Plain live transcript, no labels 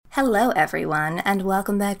Hello, everyone, and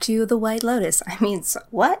welcome back to The White Lotus.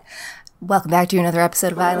 What? Welcome back to another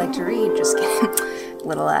episode of I Like to Read. Just kidding.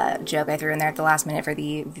 Little joke I threw in there at the last minute for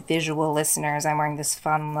the visual listeners. I'm wearing this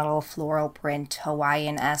fun little floral print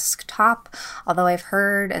Hawaiian-esque top, although I've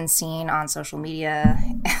heard and seen on social media,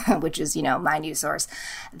 which is, my news source,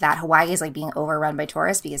 that Hawaii is being overrun by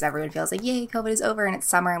tourists because everyone feels like, yay, COVID is over and it's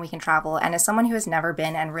summer and we can travel. And as someone who has never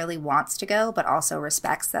been and really wants to go, but also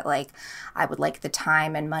respects that, I would like the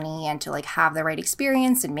time and money and to, have the right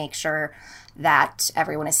experience and make sure that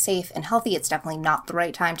everyone is safe and healthy, it's definitely not the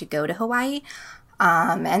right time to go to Hawaii.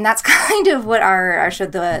 And that's kind of what our show,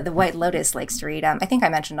 the White Lotus, likes to read. I think I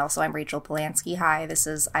mentioned also I'm Rachel Polanski. Hi, this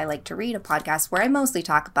is I Like to Read, a podcast where I mostly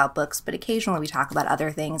talk about books, but occasionally we talk about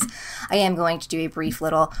other things. I am going to do a brief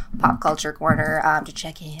little pop culture corner to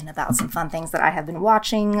check in about some fun things that I have been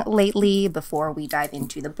watching lately before we dive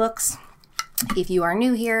into the books. If you are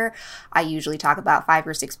new here, I usually talk about 5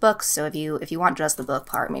 or 6 books, so if you want just the book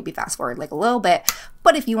part, maybe fast forward a little bit.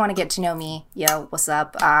 But if you want to get to know me, what's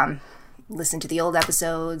up? Listen to the old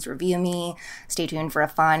episodes, review me, stay tuned for a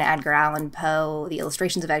fun Edgar Allan Poe, the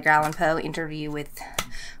Illustrations of Edgar Allan Poe interview with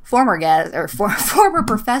former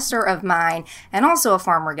professor of mine, and also a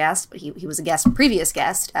former guest, but he was a previous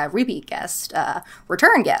guest, repeat guest,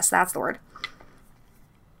 return guest, that's the word.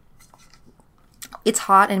 It's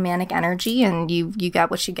hot and manic energy, and you get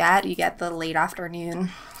what you get. You get the late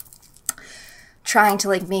afternoon trying to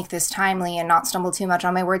make this timely and not stumble too much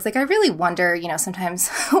on my words. I really wonder,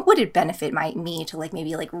 sometimes would it benefit me to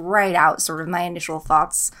maybe write out sort of my initial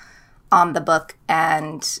thoughts on the book,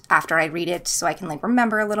 and after I read it so I can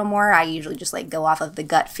remember a little more. I usually just go off of the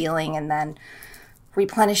gut feeling and then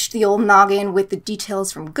replenish the old noggin with the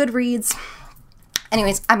details from Goodreads.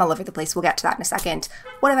 Anyways, I'm all over the place. We'll get to that in a second.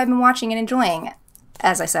 What have I been watching and enjoying?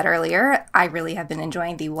 As I said earlier, I really have been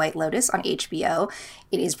enjoying The White Lotus on HBO.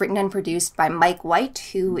 It is written and produced by Mike White,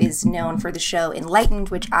 who is known for the show Enlightened,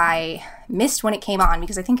 which I missed when it came on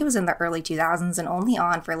because I think it was in the early 2000s and only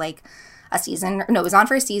on for a season. No, it was on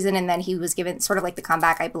for a season, and then he was given sort of the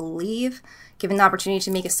comeback, I believe, given the opportunity to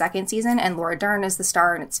make a second season, and Laura Dern is the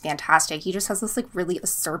star, and it's fantastic. He just has this really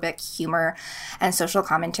acerbic humor and social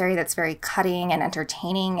commentary that's very cutting and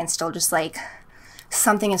entertaining and still just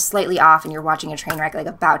something is slightly off and you're watching a train wreck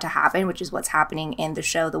about to happen, which is what's happening in the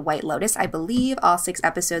show The White Lotus. I believe all 6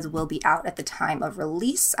 episodes will be out at the time of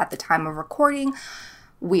release. At the time of recording,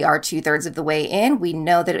 we are 2/3 of the way in. We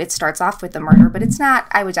know that it starts off with a murder, but it's not,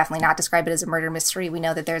 I would definitely not describe it as a murder mystery. We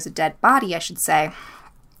know that there's a dead body, I should say.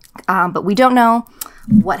 But we don't know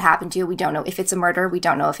what happened to you. We don't know if it's a murder. We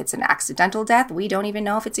don't know if it's an accidental death. We don't even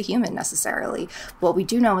know if it's a human necessarily. What we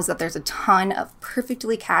do know is that there's a ton of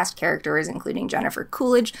perfectly cast characters, including Jennifer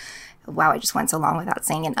Coolidge. Wow, I just went so long without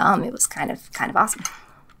saying an It was kind of awesome.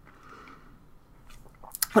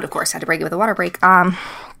 But of course, had to break it with a water break.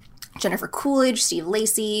 Jennifer Coolidge, Steve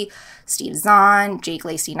Lacy, Steve Zahn, Jake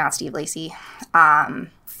Lacy, not Steve Lacy,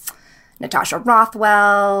 Natasha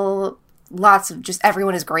Rothwell. Lots of just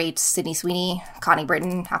everyone is great. Sydney Sweeney, Connie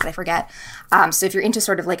Britton, how could I forget? So if you're into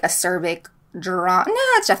sort of acerbic drama, no,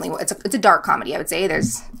 it's definitely, it's a dark comedy, I would say.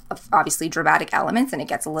 There's obviously dramatic elements and it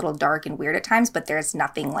gets a little dark and weird at times, but there's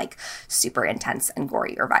nothing super intense and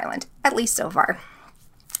gory or violent, at least so far.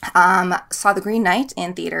 Saw The Green Knight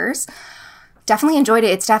in theaters. Definitely enjoyed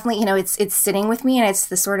it. It's definitely, it's sitting with me, and it's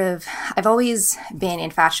the sort of, I've always been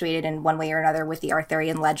infatuated in one way or another with the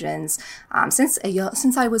Arthurian legends since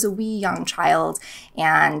I was a wee young child,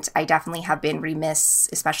 and I definitely have been remiss,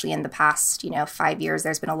 especially in the past, 5 years.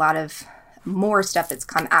 There's been a lot of more stuff that's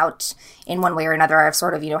come out in one way or another. I've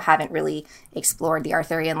sort of, haven't really explored the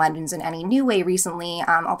Arthurian legends in any new way recently,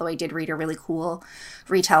 although I did read a really cool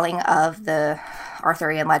retelling of the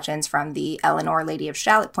Arthurian legends from the Eleanor, Lady of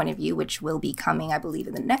Shalott point of view, which will be coming, I believe,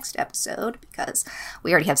 in the next episode, because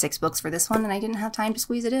we already have 6 books for this one, and I didn't have time to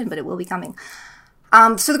squeeze it in, but it will be coming.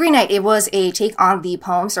 So The Green Knight, it was a take on the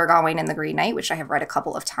poem Sir Gawain and the Green Knight, which I have read a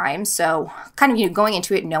couple of times. So kind of, going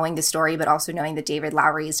into it knowing the story, but also knowing that David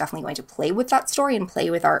Lowery is definitely going to play with that story and play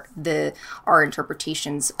with our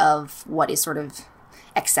interpretations of what is sort of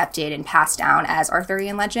accepted and passed down as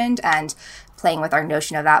Arthurian legend, and playing with our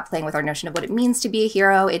notion of that, playing with our notion of what it means to be a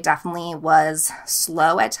hero. It definitely was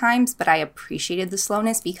slow at times, but I appreciated the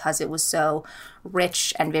slowness because it was so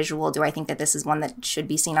rich and visual. Do I think that this is one that should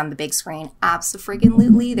be seen on the big screen?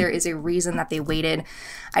 Abso-friggin-lutely. There is a reason that they waited.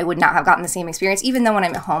 I would not have gotten the same experience, even though when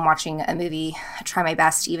I'm at home watching a movie, I try my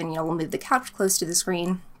best to even, we'll move the couch close to the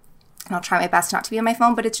screen, and I'll try my best not to be on my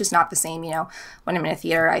phone, but it's just not the same, when I'm in a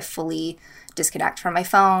theater, I fully disconnect from my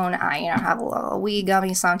phone. I, have a little wee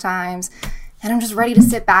gummy sometimes, and I'm just ready to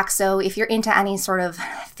sit back. So if you're into any sort of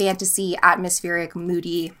fantasy, atmospheric,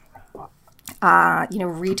 moody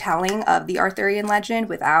retelling of the Arthurian legend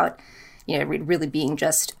without, really being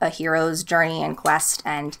just a hero's journey and quest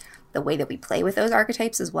and the way that we play with those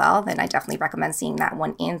archetypes as well, then I definitely recommend seeing that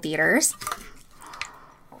one in theaters.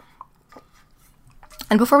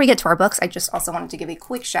 And before we get to our books, I just also wanted to give a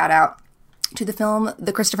quick shout out to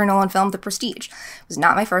the Christopher Nolan film, The Prestige. It was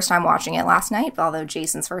not my first time watching it last night, although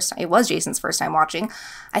it was Jason's first time watching.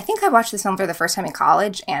 I think I watched this film for the first time in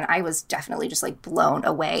college, and I was definitely just like blown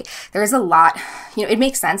away. There is a lot, it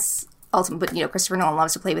makes sense ultimately, but Christopher Nolan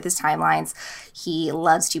loves to play with his timelines. He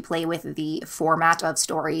loves to play with the format of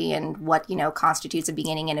story and what, constitutes a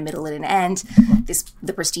beginning and a middle and an end.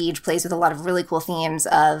 The Prestige plays with a lot of really cool themes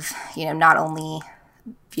of, not only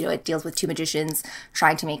it deals with two magicians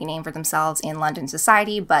trying to make a name for themselves in London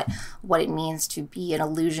society, but what it means to be an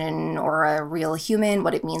illusion or a real human,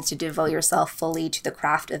 what it means to devote yourself fully to the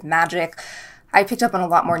craft of magic. I picked up on a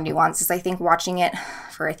lot more nuances, I think, watching it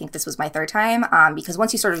I think this was my third time, because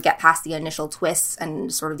once you sort of get past the initial twists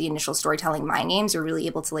and sort of the initial storytelling mind games, you're really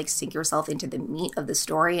able to like sink yourself into the meat of the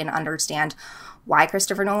story and understand why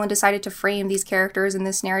Christopher Nolan decided to frame these characters in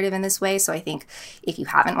this narrative in this way. So I think if you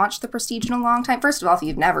haven't watched The Prestige in a long time, first of all, if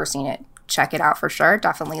you've never seen it, check it out for sure.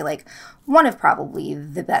 Definitely like one of probably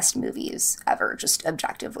the best movies ever, just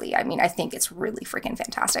objectively. I mean, I think it's really freaking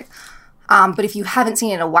fantastic. But if you haven't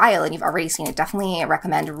seen it in a while and you've already seen it, definitely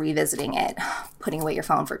recommend revisiting it, putting away your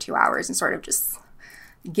phone for 2 hours and sort of just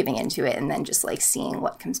giving into it and then just like seeing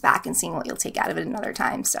what comes back and seeing what you'll take out of it another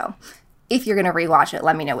time. So if you're going to rewatch it,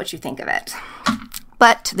 let me know what you think of it.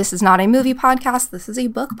 But this is not a movie podcast. This is a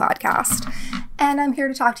book podcast. And I'm here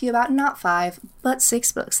to talk to you about not 5, but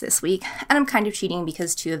 6 books this week. And I'm kind of cheating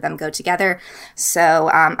because 2 of them go together. So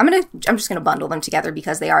I'm just going to bundle them together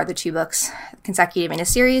because they are the 2 books consecutive in a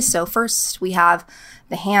series. So first we have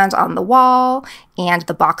The Hand on the Wall and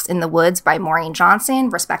The Box in the Woods by Maureen Johnson,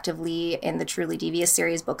 respectively in the Truly Devious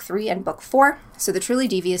series, book 3 and book 4. So the Truly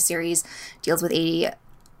Devious series deals with a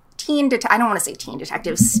I don't want to say teen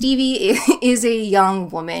detective. Stevie is a young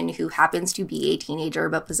woman who happens to be a teenager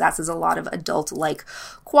but possesses a lot of adult-like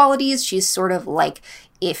qualities. She's sort of like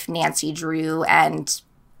if Nancy Drew and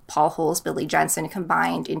Paul Hole's Billy Jensen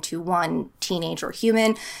combined into one teenager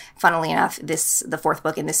human. Funnily enough, the 4th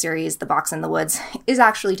book in this series, The Box in the Woods, is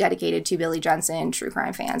actually dedicated to Billy Jensen. True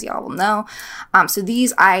crime fans, y'all will know. So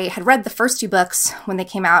I had read the first 2 books when they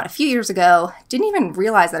came out a few years ago. Didn't even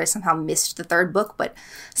realize that I somehow missed the 3rd book, but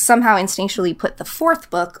somehow instinctually put the 4th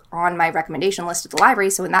book on my recommendation list at the library.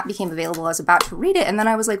 So when that became available, I was about to read it. And then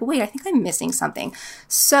I was like, wait, I think I'm missing something.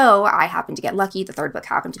 So I happened to get lucky. The 3rd book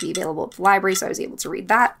happened to be available at the library. So I was able to read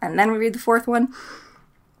that. And then we read the 4th one.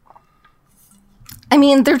 I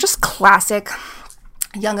mean, they're just classic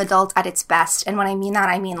young adult at its best. And when I mean that,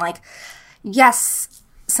 I mean like, yes,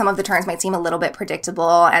 some of the turns might seem a little bit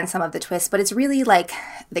predictable and some of the twists, but it's really like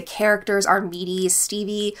the characters are meaty.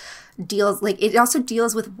 Stevie it also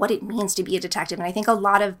deals with what it means to be a detective. And I think a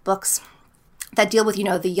lot of books that deal with,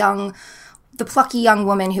 the plucky young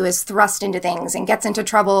woman who is thrust into things and gets into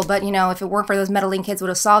trouble, but, if it weren't for those meddling kids, would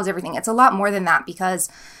have solved everything. It's a lot more than that, because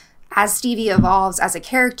as Stevie evolves as a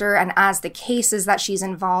character and as the cases that she's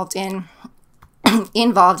involved in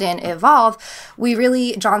evolve,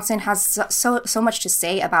 Johnson has so much to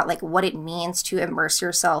say about like what it means to immerse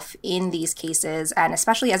yourself in these cases, and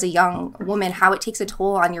especially as a young woman, how it takes a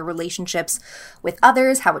toll on your relationships with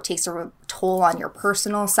others, how it takes a toll on your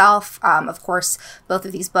personal self. Of course, both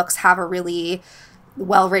of these books have a really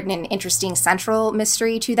well-written and interesting central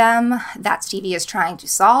mystery to them that Stevie is trying to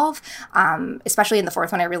solve. Especially in the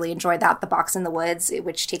 4th one, I really enjoyed that, The Box in the Woods,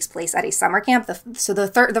 which takes place at a summer camp.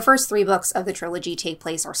 The first 3 books of the trilogy take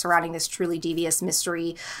place or surrounding this truly devious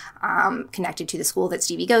mystery connected to the school that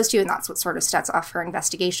Stevie goes to, and that's what sort of sets off her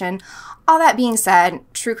investigation. All that being said,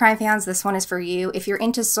 true crime fans, this one is for you. If you're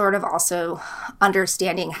into sort of also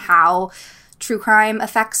understanding how true crime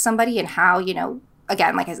affects somebody and how,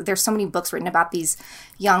 again, like there's so many books written about these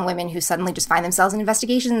young women who suddenly just find themselves in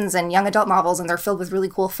investigations and young adult novels, and they're filled with really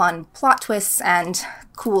cool, fun plot twists and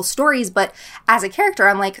cool stories. But as a character,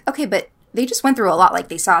 I'm like, okay, but they just went through a lot. Like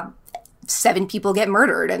they saw 7 people get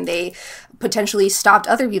murdered, and they potentially stopped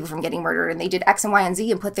other people from getting murdered, and they did X and Y and Z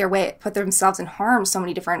and put themselves in harm so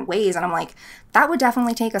many different ways. And I'm like, that would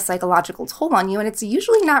definitely take a psychological toll on you. And it's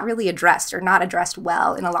usually not really addressed, or not addressed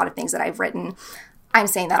well, in a lot of things that I've written. I'm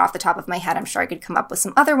saying that off the top of my head. I'm sure I could come up with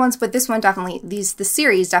some other ones, but this one definitely, the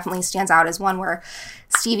series definitely stands out as one where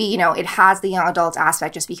Stevie, it has the young adult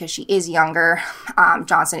aspect just because she is younger.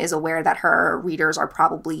 Johnson is aware that her readers are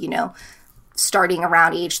probably, starting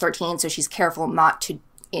around age 13, so she's careful not to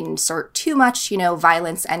insert too much,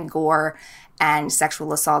 violence and gore and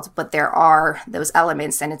sexual assault, but there are those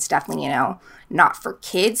elements, and it's definitely, not for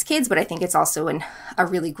kids, but I think it's also a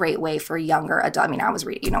really great way for younger adults. I mean, I was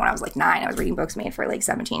reading, when I was like 9, I was reading books made for like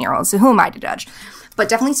 17-year-olds, so who am I to judge? But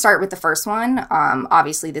definitely start with the first one.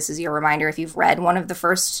 Obviously, this is your reminder if you've read one of the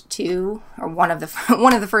first 2 or one of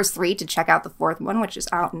the first 3 to check out the 4th one, which is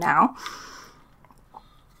out now.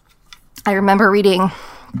 I remember reading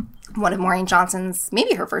one of Maureen Johnson's,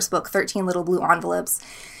 maybe her first book, 13 Little Blue Envelopes.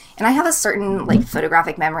 And I have a certain like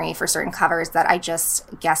photographic memory for certain covers that I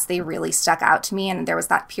just guess they really stuck out to me. And there was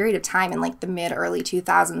that period of time in like the mid-early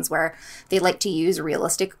 2000s where they like to use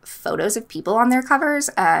realistic photos of people on their covers.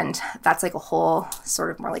 And that's like a whole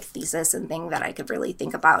sort of more like thesis and thing that I could really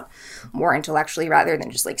think about more intellectually rather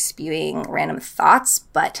than just like spewing random thoughts.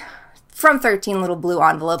 But from 13 Little Blue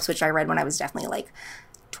Envelopes, which I read when I was definitely like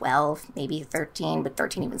 12, maybe 13, but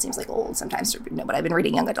 13 even seems like old sometimes. No, but I've been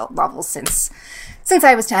reading young adult novels since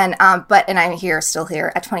I was 10. And I'm still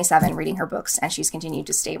here at 27 reading her books, and she's continued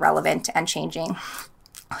to stay relevant and changing,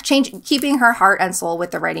 keeping her heart and soul with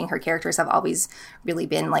the writing. Her characters have always really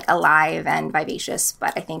been like alive and vivacious,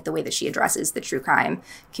 but I think the way that she addresses the true crime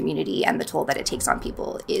community and the toll that it takes on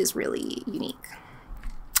people is really unique.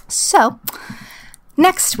 So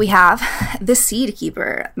next we have The Seed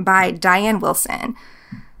Keeper by Diane Wilson.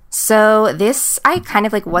 So this, I kind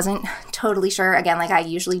of like wasn't totally sure. Again, like I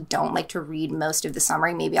usually don't like to read most of the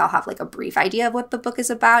summary. Maybe I'll have like a brief idea of what the book is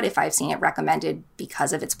about if I've seen it recommended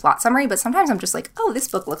because of its plot summary. But sometimes I'm just like, oh, this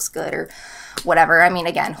book looks good or whatever. I mean,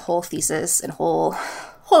 again, whole thesis and whole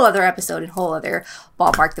other episode and whole other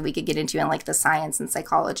ballpark that we could get into in like the science and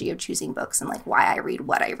psychology of choosing books and like why I read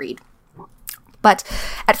what I read. But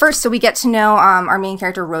at first, so we get to know our main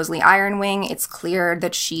character, Rosalie Ironwing. It's clear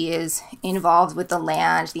that she is involved with the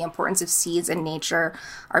land. The importance of seeds and nature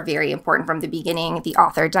are very important from the beginning. The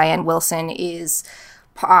author, Diane Wilson, is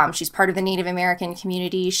she's part of the Native American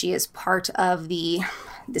community. She is part of the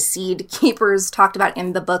seed keepers talked about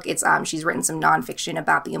in the book. It's she's written some nonfiction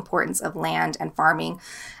about the importance of land and farming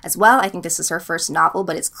as well. I think this is her first novel,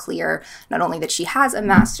 but it's clear not only that she has a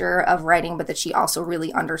master of writing, but that she also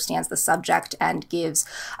really understands the subject and gives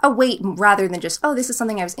a weight rather than just, oh, this is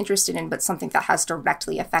something I was interested in, but something that has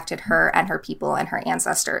directly affected her and her people and her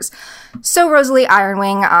ancestors. So Rosalie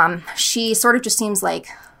Ironwing, she sort of just seems like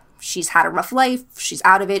she's had a rough life. She's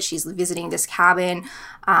out of it. She's visiting this cabin.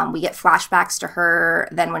 We get flashbacks to her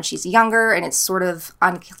then when she's younger, and it's sort of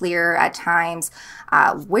unclear at times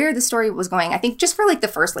where the story was going. I think just for like the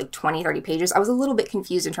first like 20, 30 pages, I was a little bit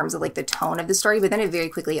confused in terms of like the tone of the story, but then it very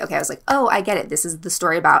quickly, okay, I was like, oh, I get it. This is the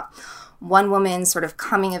story about one woman's sort of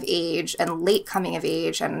coming of age and late coming of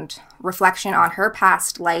age and reflection on her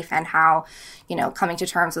past life and how, coming to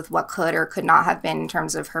terms with what could or could not have been in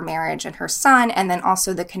terms of her marriage and her son, and then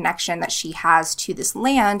also the connection that she has to this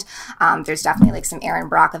land. There's definitely like some Erin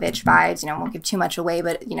Brockovich vibes, won't give too much away,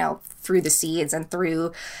 but, through the seeds and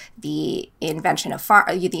through the invention of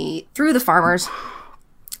through the farmers,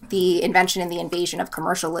 the invention and the invasion of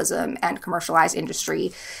commercialism and commercialized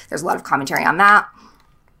industry. There's a lot of commentary on that.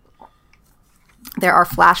 There are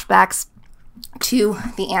flashbacks to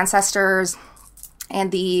the ancestors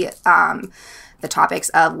and the topics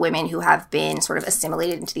of women who have been sort of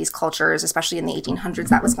assimilated into these cultures, especially in the 1800s.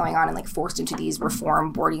 That was going on and like forced into these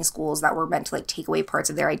reform boarding schools that were meant to like take away parts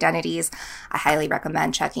of their identities. I highly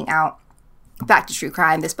recommend checking out. Back to true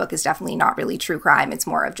crime. This book is definitely not really true crime. It's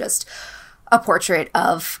more of just a portrait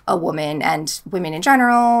of a woman and women in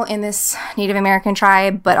general in this Native American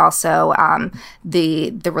tribe, but also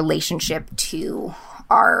the relationship to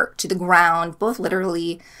the ground, both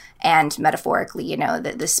literally and metaphorically,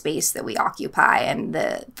 the space that we occupy and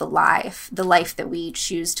the life that we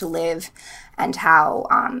choose to live, and how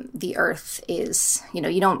the earth is,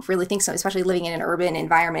 you don't really think so, especially living in an urban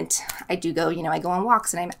environment. I do go, I go on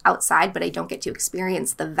walks and I'm outside, but I don't get to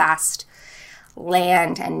experience the vast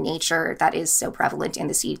land and nature that is so prevalent in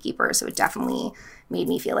The Seed Keeper. So it definitely made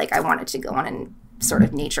me feel like I wanted to go on a sort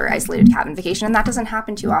of nature isolated cabin vacation, and that doesn't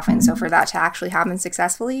happen too often. So for that to actually happen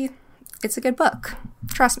successfully, it's a good book.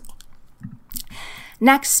 Trust me.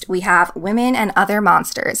 Next, we have Women and Other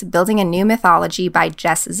Monsters, Building a New Mythology by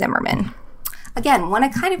Jess Zimmerman. Again, when I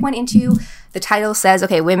kind of went into, the title says,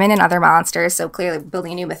 okay, Women and Other Monsters, so clearly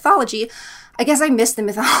building a new mythology. I guess I missed the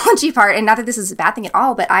mythology part, and not that this is a bad thing at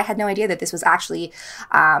all, but I had no idea that this was actually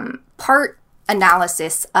part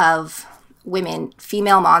analysis of women,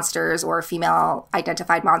 female monsters or female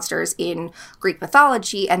identified monsters in Greek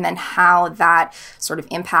mythology, and then how that sort of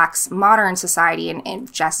impacts modern society,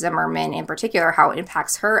 and Jess Zimmerman in particular, how it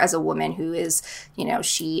impacts her as a woman who is,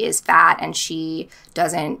 she is fat and she's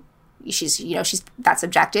that's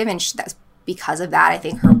objective, and that's because of that, I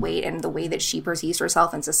think her weight and the way that she perceives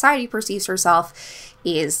herself and society perceives herself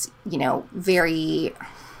is, very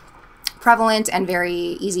prevalent and very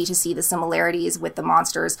easy to see the similarities with the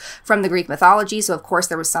monsters from the Greek mythology. So of course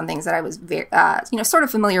there was some things that I was very, sort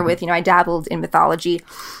of familiar with. I dabbled in mythology,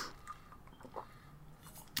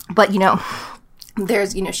 but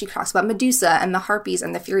there's, she talks about Medusa and the Harpies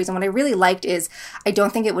and the Furies. And what I really liked is I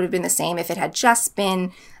don't think it would have been the same if it had just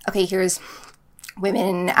been, okay, here's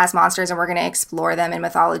women as monsters and we're going to explore them in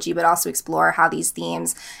mythology, but also explore how these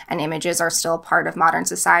themes and images are still part of modern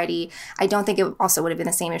society. I don't think it also would have been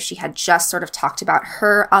the same if she had just sort of talked about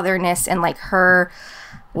her otherness and like her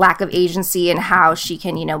lack of agency and how she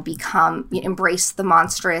can, embrace the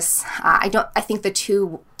monstrous. I think the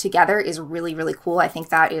two together is really, really cool. I think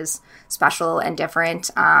that is special and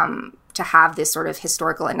different, to have this sort of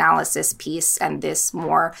historical analysis piece and this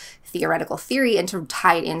more theoretical theory, and to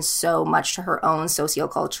tie it in so much to her own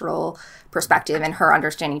sociocultural perspective and her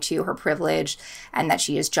understanding too, her privilege, and that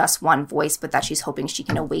she is just one voice, but that she's hoping she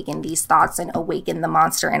can awaken these thoughts and awaken the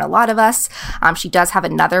monster in a lot of us. She does have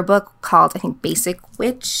another book called, I think, Basic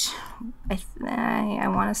Witch. I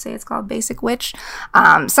want to say it's called Basic Witch.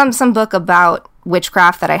 Some book about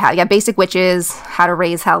witchcraft that I have. Yeah, Basic Witches, How to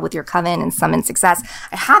Raise Hell with Your Coven and Summon Success.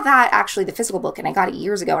 I have that, actually, the physical book, and I got it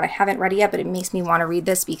years ago, and I haven't read it yet, but it makes me want to read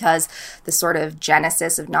this because the sort of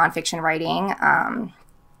genesis of nonfiction writing,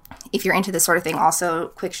 if you're into this sort of thing. Also,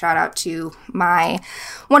 quick shout out to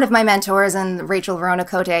one of my mentors, and Rachel Verona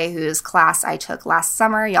Cote, whose class I took last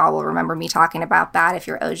summer. Y'all will remember me talking about that if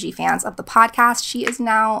you're OG fans of the podcast. She is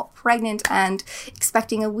now pregnant and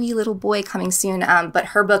expecting a wee little boy coming soon. But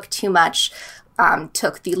her book, Too Much,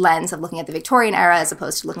 took the lens of looking at the Victorian era as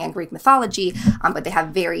opposed to looking at Greek mythology. But they have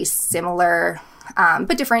very similar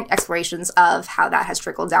but different explorations of how that has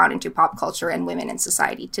trickled down into pop culture and women in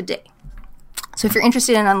society today. So if you're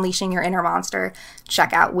interested in unleashing your inner monster,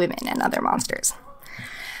 check out Women and Other Monsters.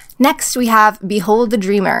 Next, we have Behold the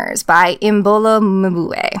Dreamers by Imbolo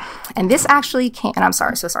Mbue. And this actually came, and I'm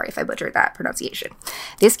so sorry if I butchered that pronunciation.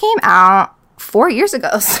 This came out 4 years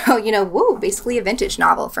ago. So, basically a vintage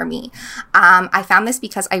novel for me. I found this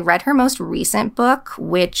because I read her most recent book,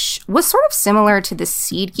 which was sort of similar to The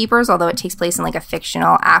Seed Keepers, although it takes place in like a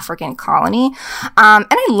fictional African colony. And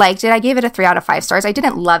I liked it. I gave it a 3 out of 5 stars. I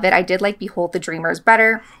didn't love it. I did like Behold the Dreamers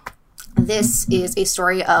better. This is a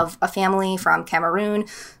story of a family from Cameroon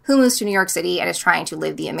who moves to New York City and is trying to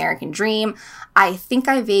live the American dream. I think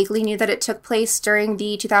I vaguely knew that it took place during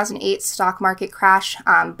the 2008 stock market crash,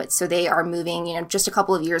 but so they are moving, just a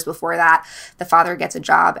couple of years before that. The father gets a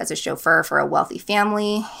job as a chauffeur for a wealthy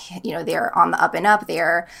family. They're on the up and up.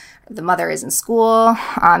 The mother is in school.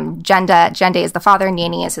 Jende is the father.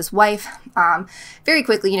 Nani is his wife. Very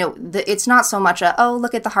quickly, it's not so much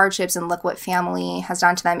look at the hardships and look what family has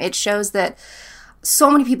done to them. It shows that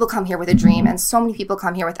so many people come here with a dream and so many people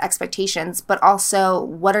come here with expectations, but also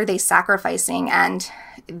what are they sacrificing? And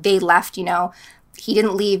they left, he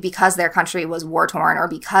didn't leave because their country was war-torn or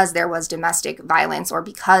because there was domestic violence or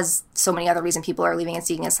because so many other reasons people are leaving and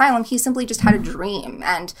seeking asylum. He simply just had a dream.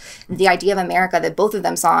 And the idea of America that both of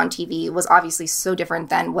them saw on TV was obviously so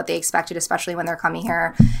different than what they expected, especially when they're coming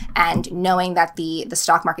here and knowing that the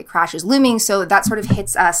stock market crash is looming. So that sort of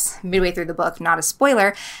hits us midway through the book, not a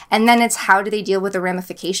spoiler. And then it's how do they deal with the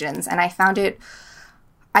ramifications? And I found it,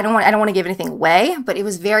 I don't want to give anything away, but it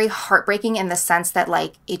was very heartbreaking in the sense that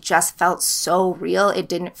it just felt so real. It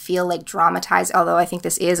didn't feel like dramatized, although I think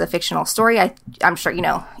this is a fictional story. I'm sure,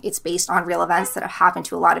 it's based on real events that have happened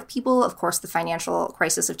to a lot of people. Of course, the financial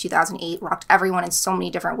crisis of 2008 rocked everyone in so many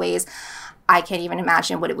different ways. I can't even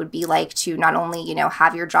imagine what it would be like to not only,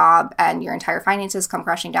 have your job and your entire finances come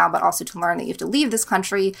crashing down, but also to learn that you have to leave this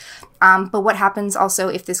country. But what happens also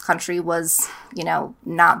if this country was,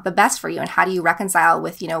 not the best for you? And how do you reconcile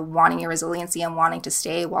with, wanting your resiliency and wanting to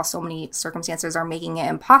stay while so many circumstances are making it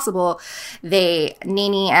impossible?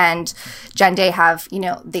 Nani and Jende have,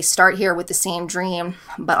 they start here with the same dream,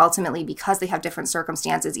 but ultimately because they have different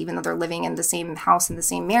circumstances, even though they're living in the same house and the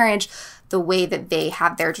same marriage, the way that they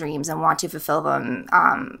have their dreams and want to fulfill them,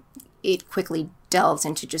 it quickly delves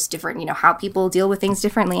into just different, how people deal with things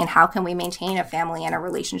differently and how can we maintain a family and a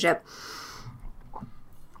relationship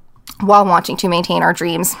while wanting to maintain our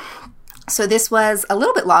dreams. So this was a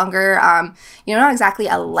little bit longer, not exactly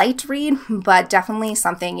a light read, but definitely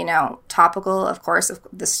something, topical, of course, of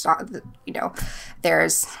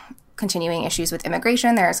there's continuing issues with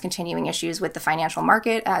immigration, there's continuing issues with the financial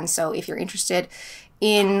market. And so if you're interested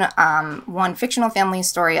in one fictional family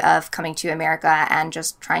story of coming to America and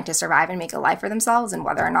just trying to survive and make a life for themselves and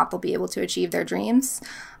whether or not they'll be able to achieve their dreams,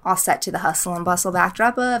 all set to the hustle and bustle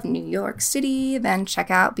backdrop of New York City. Then check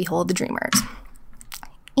out Behold the Dreamers.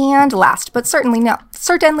 And last, but certainly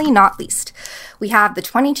not least, we have The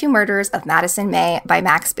 22 Murders of Madison May by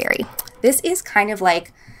Max Barry. This is kind of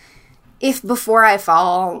like if Before I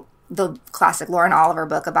Fall, the classic Lauren Oliver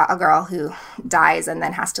book about a girl who dies and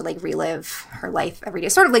then has to like relive her life every day,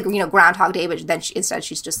 sort of like, you know, Groundhog Day, but then instead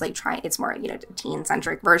she's just like trying, it's more, you know,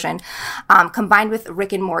 teen-centric version, combined with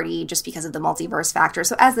Rick and Morty just because of the multiverse factor.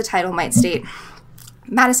 So as the title might state,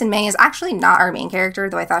 Madison May is actually not our main character,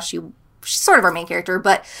 though I thought she's sort of our main character,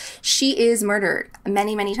 but she is murdered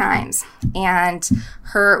many, many times. And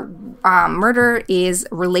her murder is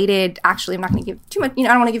related, actually, I'm not going to give too much, you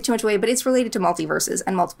know, I don't want to give too much away, but it's related to multiverses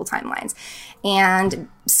and multiple timelines. And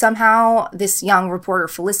somehow this young reporter,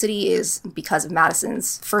 Felicity, is, because of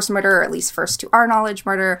Madison's first murder, or at least first to our knowledge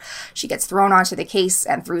murder, she gets thrown onto the case,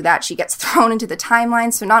 and through that she gets thrown into the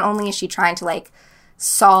timeline. So not only is she trying to like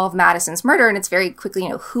solve Madison's murder, and it's very quickly, you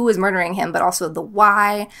know, who is murdering him, but also the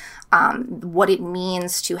why, what it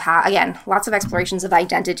means to have, again, lots of explorations of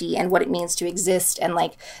identity and what it means to exist. And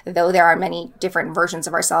like, though there are many different versions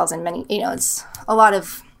of ourselves and many, you know, it's a lot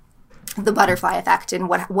of the butterfly effect and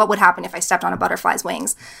what would happen if I stepped on a butterfly's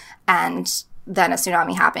wings and then a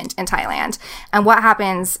tsunami happened in Thailand. And what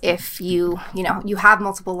happens if you know, you have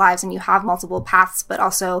multiple lives and you have multiple paths, but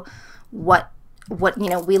also what, you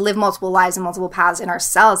know, we live multiple lives and multiple paths in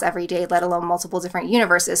ourselves every day, let alone multiple different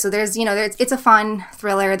universes. So there's, you know, it's a fun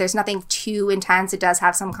thriller. There's nothing too intense. It does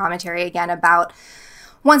have some commentary, again, about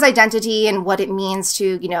one's identity and what it means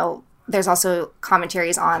to, you know, there's also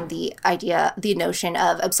commentaries on the notion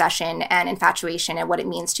of obsession and infatuation and what it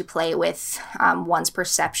means to play with one's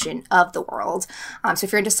perception of the world. So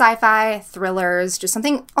if you're into sci-fi, thrillers, just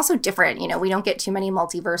something also different, you know, we don't get too many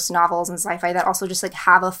multiverse novels and sci-fi that also just like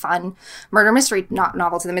have a fun murder mystery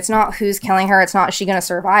novel to them. It's not who's killing her, it's not is she going to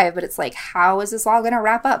survive, but it's like, how is this all going to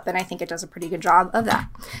wrap up? And I think it does a pretty good job of that.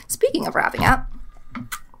 Speaking of wrapping up,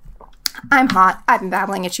 I'm hot. I've been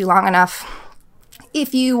babbling at you long enough.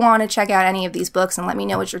 If you want to check out any of these books and let me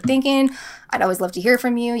know what you're thinking, I'd always love to hear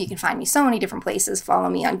from you. You can find me so many different places. Follow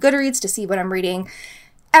me on Goodreads to see what I'm reading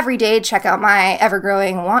every day. Check out my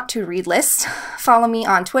ever-growing want to read list. Follow me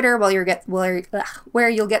on Twitter where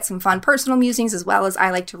you'll get some fun personal musings as well as I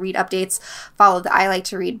Like to Read updates. Follow the I Like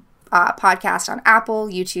to Read podcast on Apple,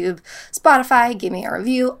 YouTube, Spotify. Give me a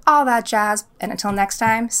review, all that jazz. And until next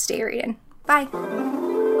time, stay reading. Bye.